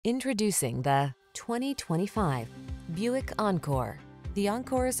Introducing the 2025 Buick Encore. The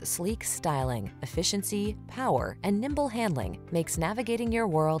Encore's sleek styling, efficiency, power, and nimble handling makes navigating your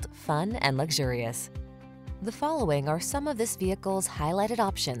world fun and luxurious. The following are some of this vehicle's highlighted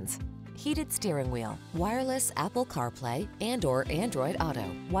options: heated steering wheel, wireless Apple CarPlay and/or Android Auto,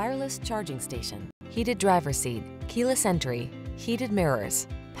 wireless charging station, heated driver's seat, keyless entry, heated mirrors,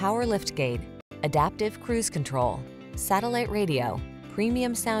 power liftgate, adaptive cruise control, satellite radio,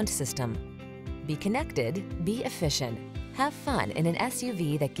 premium sound system. Be connected, be efficient. Have fun in an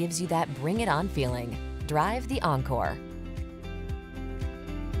SUV that gives you that bring it on feeling. Drive the Encore.